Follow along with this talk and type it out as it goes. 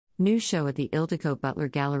New show at the Ildiko Butler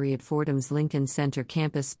Gallery at Fordham's Lincoln Center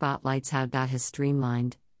campus spotlights how DOT has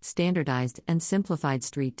streamlined, standardized, and simplified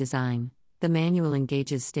street design. The manual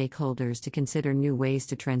engages stakeholders to consider new ways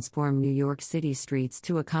to transform New York City streets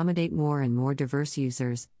to accommodate more and more diverse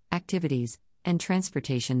users, activities, and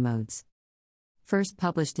transportation modes. First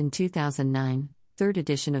published in 2009, third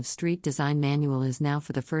edition of Street Design Manual is now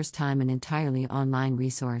for the first time an entirely online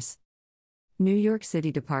resource. New York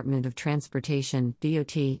City Department of Transportation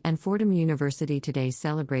 (DOT) and Fordham University today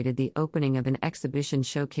celebrated the opening of an exhibition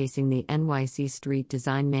showcasing the NYC Street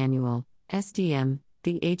Design Manual (SDM),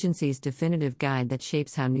 the agency's definitive guide that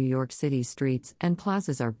shapes how New York City's streets and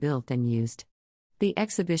plazas are built and used. The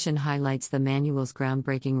exhibition highlights the manual's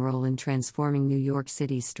groundbreaking role in transforming New York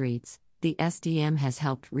City's streets. The SDM has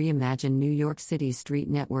helped reimagine New York City's street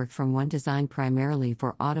network from one designed primarily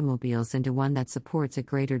for automobiles into one that supports a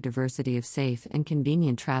greater diversity of safe and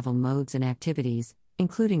convenient travel modes and activities,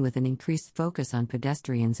 including with an increased focus on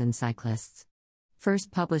pedestrians and cyclists.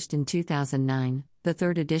 First published in 2009, the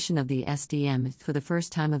third edition of the SDM is for the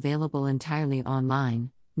first time available entirely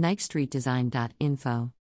online,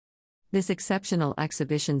 NYCStreetDesign.info. This exceptional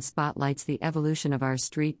exhibition spotlights the evolution of our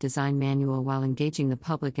street design manual while engaging the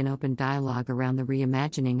public in open dialogue around the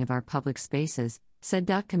reimagining of our public spaces, said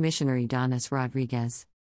DOT Commissioner Idanis Rodriguez.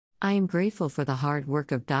 I am grateful for the hard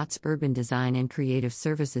work of DOT's urban design and creative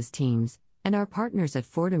services teams, and our partners at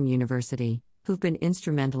Fordham University, who've been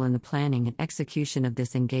instrumental in the planning and execution of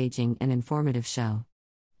this engaging and informative show.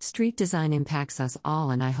 Street design impacts us all,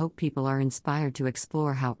 and I hope people are inspired to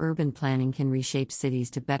explore how urban planning can reshape cities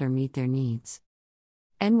to better meet their needs.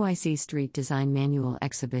 NYC Street Design Manual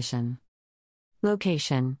Exhibition.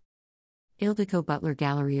 Location: Ildiko Butler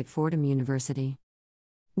Gallery at Fordham University.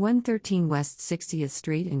 113 West 60th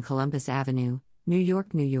Street and Columbus Avenue, New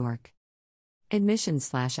York, New York.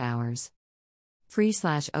 Admission/hours.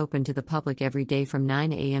 Free/open to the public every day from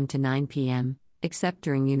 9 a.m. to 9 p.m., except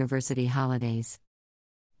during university holidays.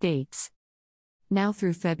 Dates: now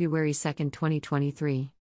through February 2,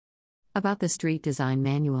 2023. About the Street Design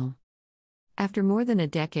Manual. After more than a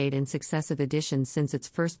decade and successive editions since its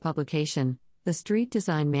first publication, the Street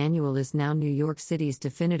Design Manual is now New York City's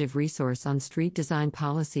definitive resource on street design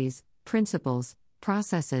policies, principles,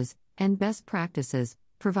 processes, and best practices,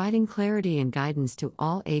 providing clarity and guidance to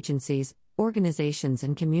all agencies, organizations,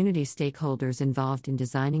 and community stakeholders involved in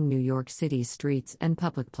designing New York City's streets and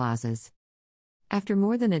public plazas. After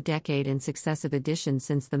more than a decade and successive editions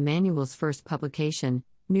since the manual's first publication,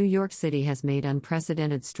 New York City has made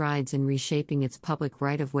unprecedented strides in reshaping its public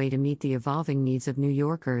right-of-way to meet the evolving needs of New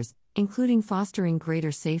Yorkers, including fostering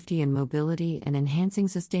greater safety and mobility and enhancing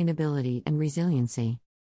sustainability and resiliency.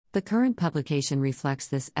 The current publication reflects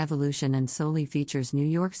this evolution and solely features New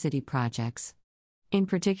York City projects. In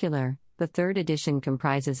particular, the third edition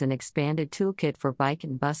comprises an expanded toolkit for bike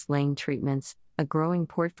and bus lane treatments, a growing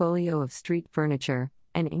portfolio of street furniture,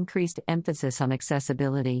 an increased emphasis on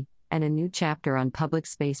accessibility, and a new chapter on public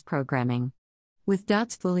space programming. With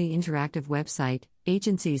DOT's fully interactive website,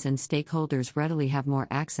 agencies and stakeholders readily have more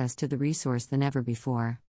access to the resource than ever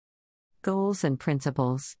before. Goals and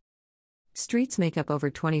principles. Streets make up over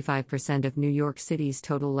 25% of New York City's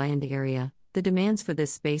total land area. The demands for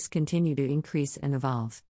this space continue to increase and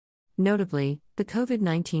evolve. Notably, the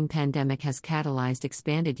COVID-19 pandemic has catalyzed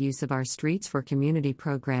expanded use of our streets for community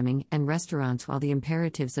programming and restaurants, while the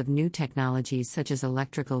imperatives of new technologies such as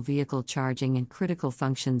electrical vehicle charging and critical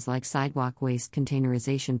functions like sidewalk waste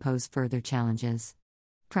containerization pose further challenges.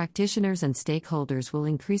 Practitioners and stakeholders will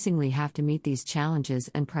increasingly have to meet these challenges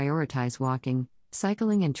and prioritize walking,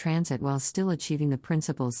 cycling, and transit while still achieving the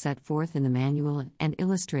principles set forth in the manual and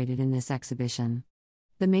illustrated in this exhibition.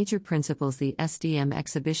 The major principles the SDM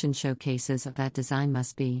exhibition showcases of that design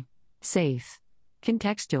must be safe,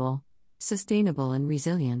 contextual, sustainable and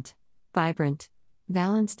resilient, vibrant,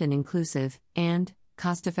 balanced and inclusive, and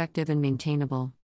cost-effective and maintainable.